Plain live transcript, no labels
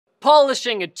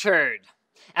polishing a turd.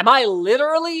 Am I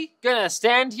literally gonna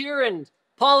stand here and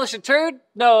polish a turd?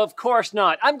 No, of course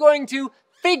not. I'm going to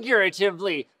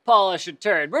figuratively polish a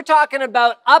turd. We're talking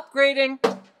about upgrading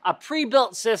a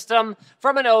pre-built system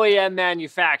from an OEM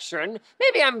manufacturer. And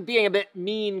maybe I'm being a bit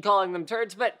mean calling them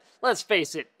turds, but let's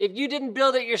face it, if you didn't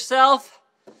build it yourself,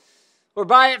 or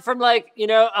buy it from like, you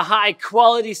know, a high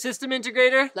quality system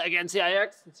integrator, like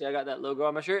NCIX, see I got that logo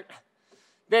on my shirt,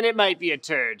 then it might be a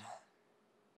turd.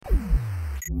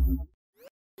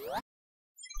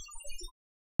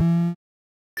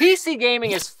 PC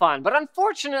gaming is fun, but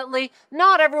unfortunately,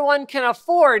 not everyone can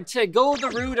afford to go the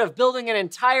route of building an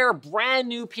entire brand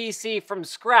new PC from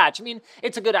scratch. I mean,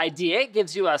 it's a good idea. It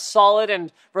gives you a solid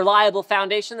and reliable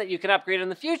foundation that you can upgrade in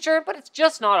the future, but it's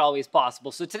just not always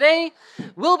possible. So today,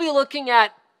 we'll be looking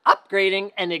at upgrading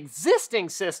an existing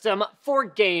system for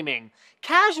gaming.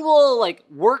 Casual, like,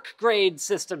 work-grade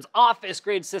systems,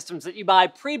 office-grade systems that you buy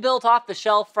pre-built off the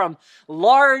shelf from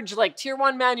large, like, tier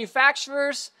 1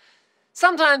 manufacturers.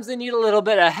 Sometimes they need a little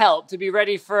bit of help to be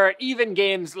ready for even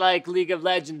games like League of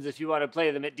Legends if you want to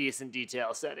play them at decent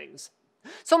detail settings.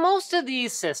 So most of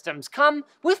these systems come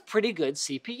with pretty good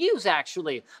CPUs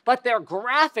actually, but their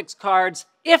graphics cards,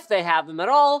 if they have them at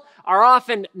all, are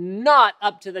often not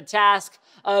up to the task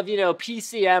of, you know,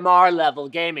 PCMR level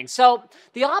gaming. So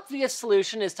the obvious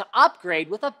solution is to upgrade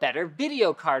with a better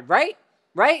video card, right?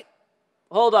 Right?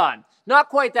 Hold on. Not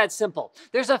quite that simple.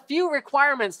 There's a few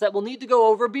requirements that we'll need to go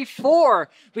over before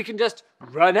we can just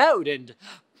run out and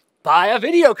buy a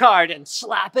video card and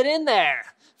slap it in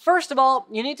there. First of all,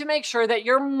 you need to make sure that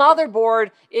your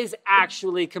motherboard is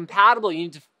actually compatible. You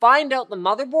need to find out the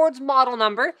motherboard's model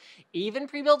number, even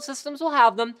pre-built systems will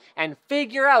have them, and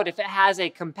figure out if it has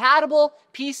a compatible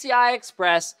PCI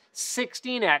Express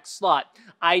 16X slot.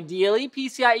 Ideally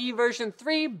PCIe version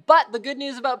 3, but the good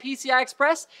news about PCI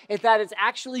Express is that it's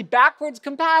actually backwards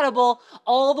compatible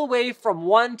all the way from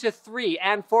 1 to 3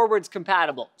 and forwards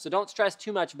compatible. So don't stress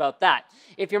too much about that.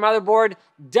 If your motherboard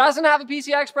doesn't have a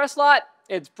PCI Express slot,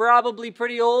 it's probably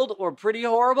pretty old or pretty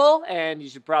horrible, and you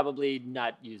should probably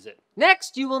not use it.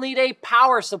 Next, you will need a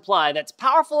power supply that's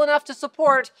powerful enough to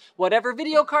support whatever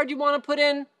video card you want to put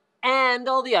in and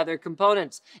all the other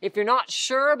components. If you're not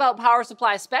sure about power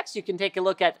supply specs, you can take a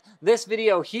look at this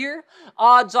video here.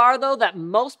 Odds are, though, that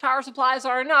most power supplies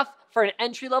are enough for an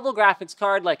entry-level graphics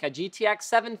card like a GTX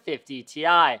 750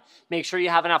 Ti. Make sure you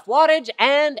have enough wattage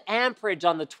and amperage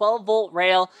on the 12-volt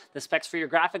rail. The specs for your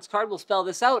graphics card will spell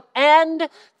this out. And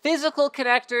physical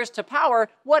connectors to power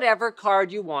whatever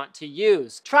card you want to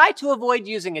use. Try to avoid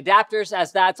using adapters,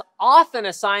 as that's often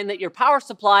a sign that your power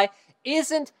supply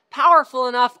isn't powerful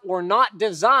enough or not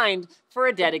designed for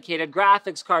a dedicated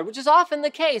graphics card, which is often the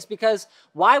case because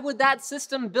why would that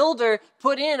system builder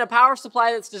put in a power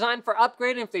supply that's designed for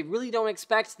upgrading if they really don't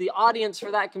expect the audience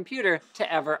for that computer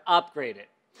to ever upgrade it?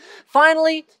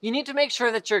 Finally, you need to make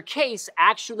sure that your case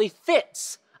actually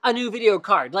fits a new video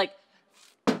card, like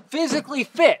physically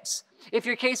fits. If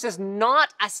your case is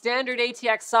not a standard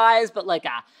ATX size, but like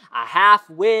a half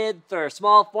width or a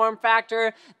small form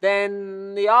factor,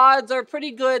 then the odds are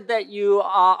pretty good that you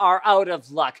are out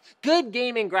of luck. Good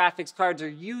gaming graphics cards are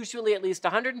usually at least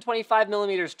 125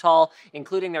 millimeters tall,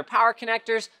 including their power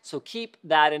connectors, so keep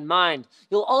that in mind.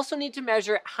 You'll also need to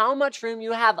measure how much room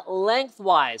you have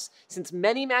lengthwise, since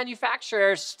many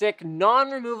manufacturers stick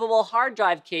non-removable hard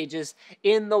drive cages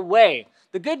in the way.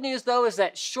 The good news, though, is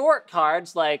that short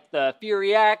cards like the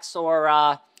Fury X or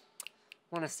I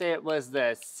want to say it was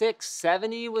the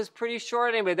 670 was pretty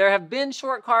short. Anyway, there have been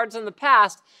short cards in the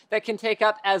past that can take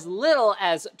up as little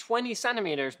as 20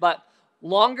 centimeters, but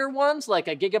longer ones like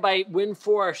a Gigabyte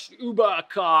WindForce Uber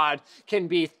card can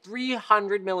be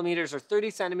 300 millimeters or 30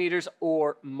 centimeters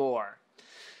or more.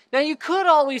 Now, you could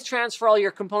always transfer all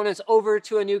your components over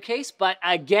to a new case, but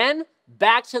again,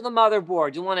 back to the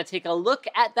motherboard. You'll want to take a look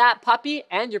at that puppy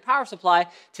and your power supply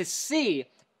to see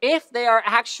if they are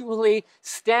actually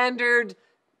standard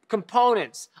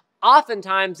components.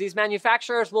 Oftentimes, these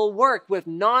manufacturers will work with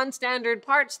non-standard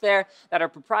parts there that are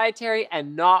proprietary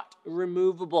and not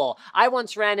removable. I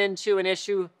once ran into an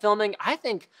issue filming, I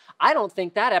don't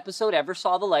think that episode ever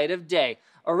saw the light of day.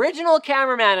 Original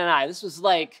cameraman and I, this was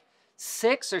like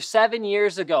 6 or 7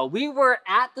 years ago, we were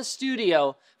at the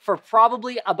studio for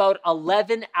probably about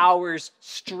 11 hours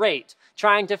straight,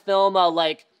 trying to film a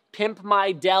like Pimp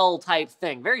My Dell type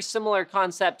thing. Very similar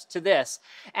concept to this.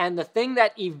 And the thing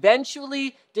that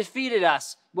eventually defeated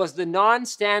us was the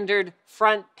non-standard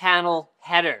front panel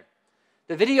header.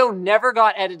 The video never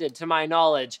got edited to my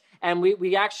knowledge, and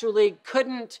we actually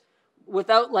couldn't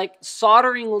without like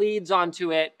soldering leads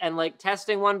onto it and like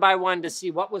testing one by one to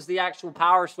see what was the actual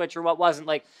power switch or what wasn't.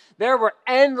 Like there were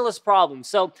endless problems.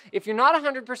 So if you're not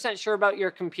 100% sure about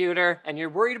your computer and you're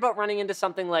worried about running into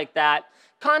something like that,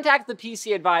 contact the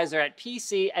PC advisor at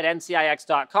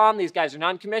pc@ncix.com. These guys are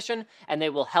non-commissioned and they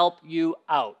will help you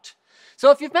out.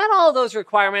 So if you've met all of those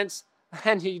requirements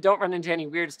and you don't run into any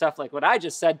weird stuff like what I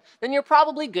just said, then you're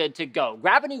probably good to go.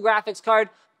 Grab a new graphics card,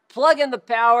 plug in the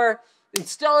power,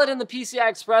 install it in the PCI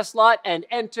Express slot, and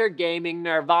enter gaming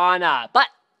nirvana. But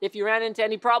if you ran into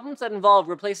any problems that involve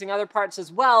replacing other parts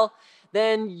as well,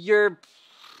 then you're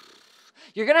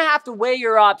going to have to weigh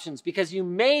your options, because you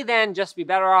may then just be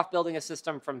better off building a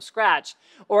system from scratch,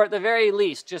 or at the very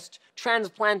least, just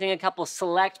transplanting a couple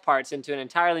select parts into an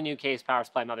entirely new case, power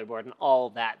supply, motherboard, and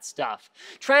all that stuff.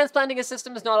 Transplanting a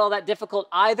system is not all that difficult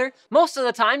either. Most of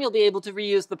the time, you'll be able to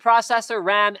reuse the processor,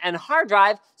 RAM, and hard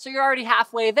drive, so you're already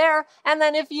halfway there. And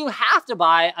then if you have to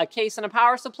buy a case and a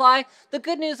power supply, the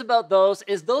good news about those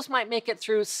is those might make it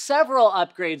through several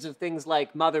upgrades of things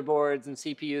like motherboards and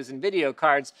CPUs and video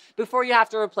cards before you have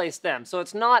to replace them. So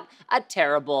it's not a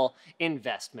terrible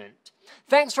investment.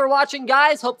 Thanks for watching,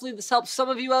 guys. Hopefully this helps some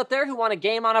of you out there who want a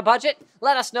game on a budget.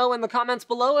 Let us know in the comments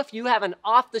below if you have an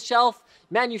off-the-shelf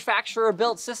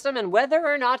manufacturer-built system and whether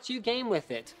or not you game with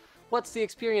it. What's the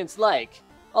experience like?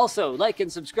 Also, like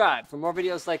and subscribe for more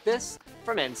videos like this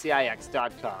from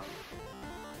ncix.com.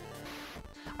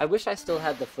 I wish I still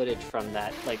had the footage from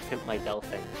that, like, Pimp My Dell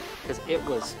thing, because it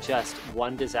was just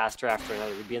one disaster after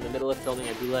another. We'd be in the middle of filming,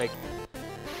 I'd be like,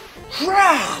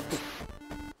 crap!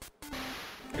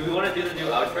 Do we want to do the new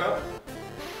outro?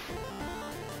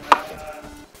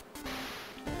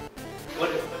 What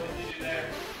did you do there?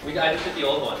 I just did the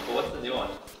old one, but what's the new one?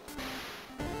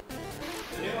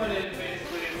 The new one is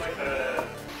basically like a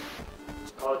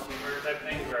college humor type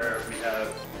thing where we have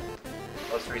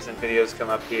most recent videos come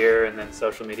up here and then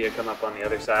social media come up on the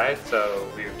other side.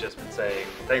 So we've just been saying,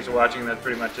 thanks for watching, that's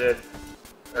pretty much it.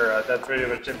 Or that's pretty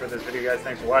much it for this video, guys.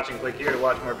 Thanks for watching. Click here to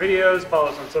watch more videos. Follow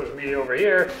us on social media over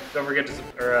here. Don't forget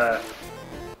to,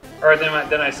 or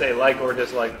then I say like or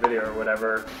dislike the video or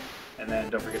whatever. And then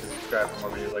don't forget to subscribe for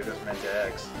more videos like this from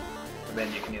NCIX. And then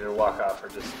you can either walk off or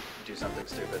just do something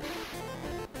stupid.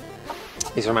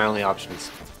 These are my only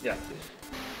options. Yeah.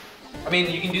 I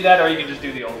mean, you can do that or you can just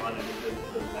do the old one. It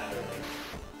doesn't matter. Like,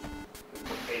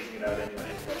 we're phasing it out anyway.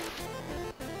 So.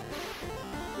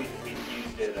 We've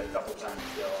used it a couple times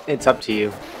still. It's up to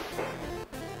you.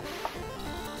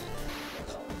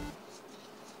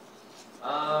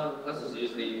 This is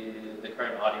usually the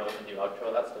current audio of the new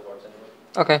outro. That still works anyway.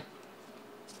 Okay.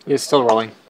 It's still rolling.